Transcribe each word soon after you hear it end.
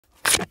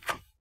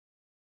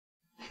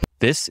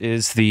This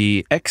is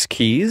the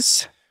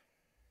XKeys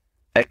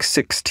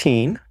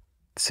X16.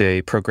 It's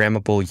a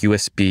programmable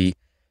USB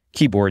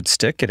keyboard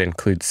stick. It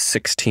includes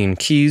 16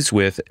 keys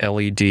with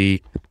LED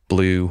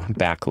blue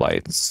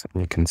backlights.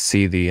 You can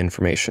see the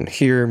information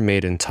here,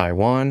 made in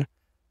Taiwan,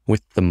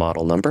 with the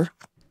model number.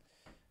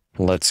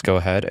 Let's go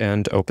ahead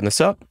and open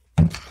this up.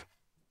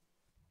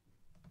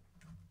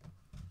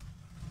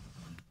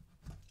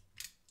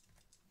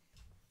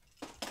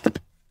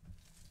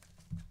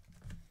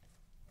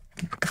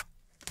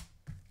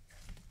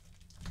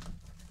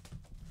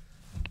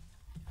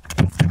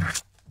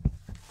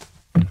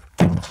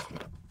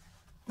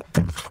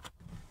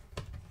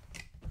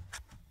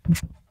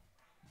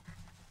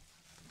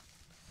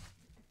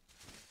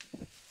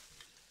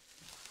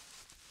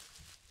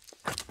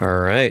 All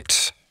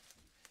right,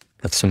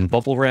 got some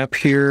bubble wrap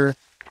here,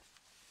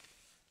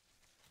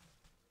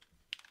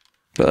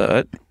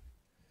 but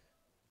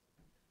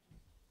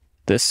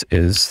this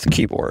is the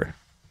keyboard.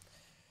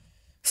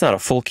 It's not a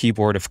full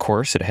keyboard, of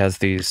course. It has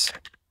these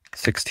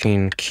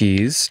 16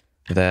 keys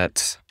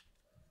that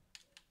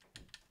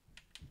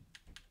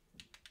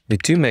they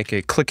do make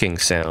a clicking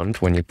sound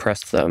when you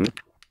press them.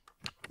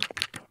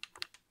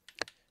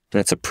 And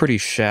it's a pretty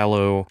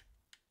shallow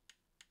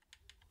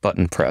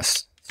button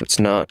press. So it's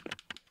not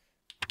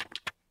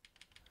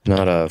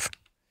a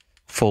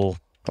full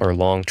or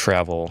long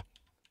travel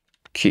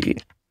key.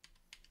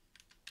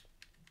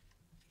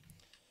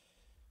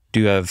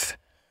 Do have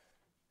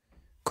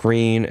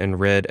green and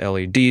red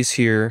LEDs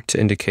here to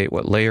indicate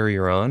what layer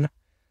you're on.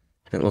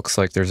 It looks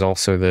like there's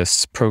also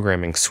this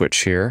programming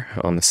switch here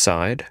on the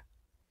side.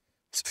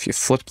 So if you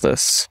flip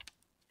this,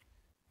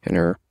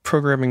 enter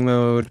programming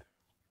mode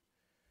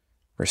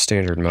or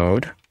standard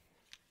mode.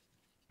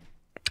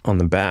 On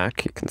the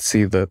back, you can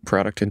see the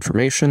product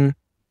information.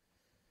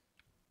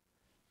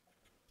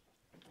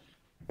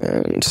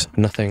 And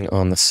nothing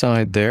on the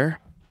side there.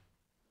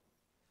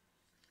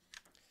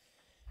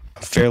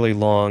 A fairly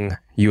long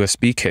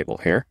USB cable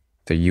here,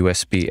 the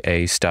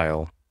USB-A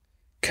style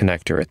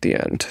connector at the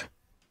end.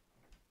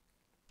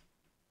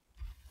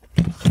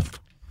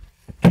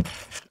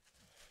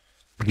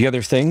 The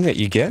other thing that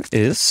you get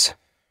is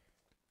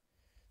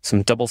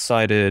some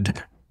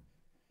double-sided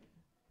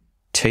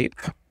tape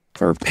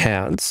or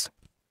pads,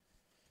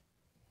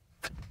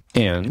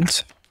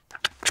 and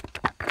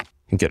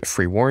you get a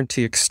free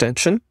warranty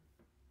extension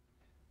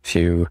if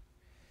you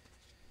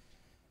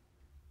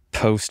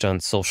post on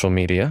social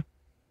media.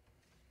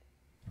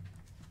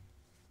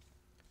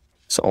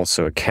 There's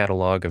also a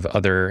catalog of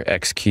other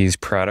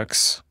XKeys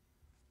products.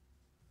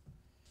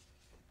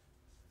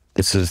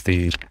 This is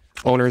the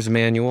owner's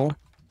manual,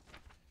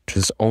 which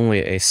is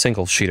only a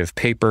single sheet of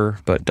paper,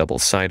 but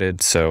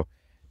double-sided, so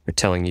they're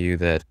telling you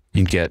that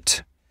you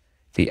get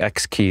the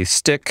XKeys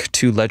stick,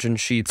 2 legend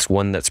sheets,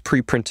 one that's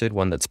pre-printed,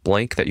 one that's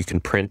blank that you can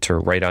print or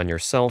write on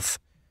yourself,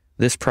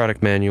 this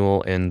product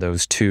manual, and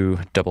those 2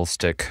 double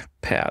stick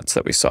pads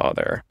that we saw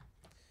there.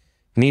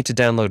 You need to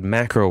download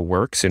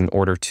MacroWorks in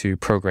order to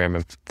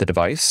program the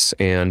device,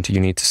 and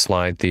you need to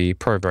slide the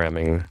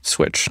programming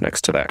switch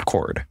next to that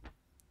cord.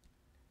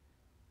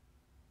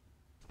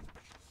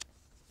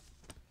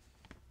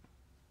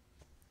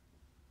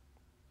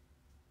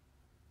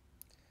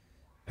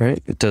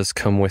 Right, it does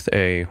come with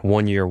a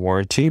 1-year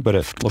warranty, but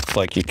it looks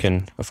like you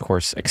can, of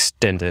course,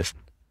 extend it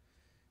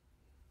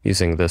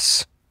using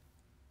this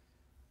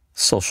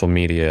social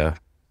media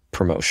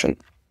promotion.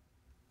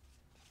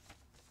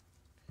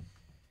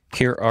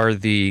 Here are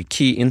the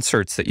key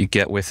inserts that you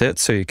get with it,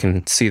 so you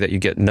can see that you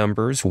get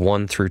numbers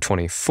 1 through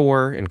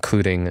 24,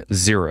 including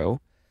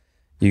 0.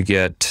 You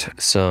get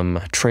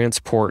some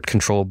transport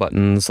control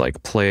buttons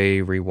like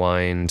play,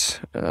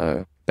 rewind,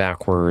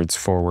 backwards,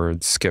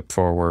 forward, skip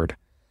forward.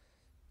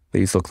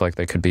 These look like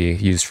they could be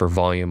used for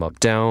volume up,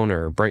 down,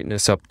 or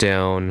brightness up,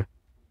 down,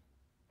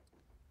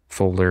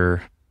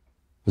 folder,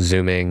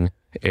 zooming,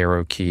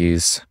 arrow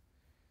keys,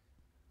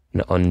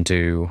 an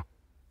undo,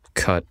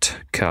 cut,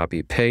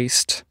 copy,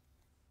 paste,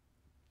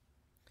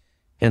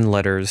 and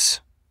letters,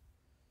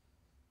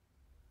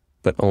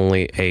 but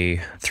only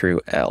A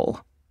through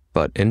L,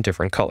 but in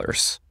different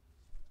colors.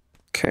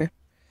 Okay.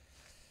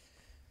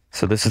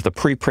 So this is the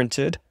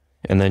pre-printed,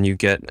 and then you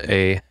get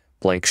a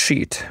blank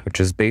sheet, which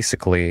is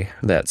basically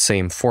that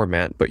same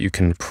format, but you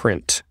can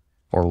print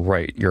or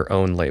write your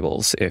own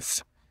labels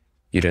if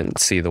you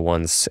didn't see the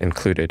ones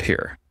included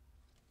here.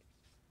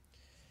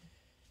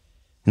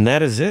 And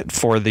that is it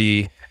for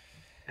the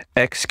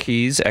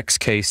XKeys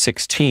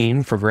XK-16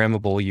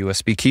 programmable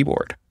USB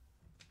keyboard.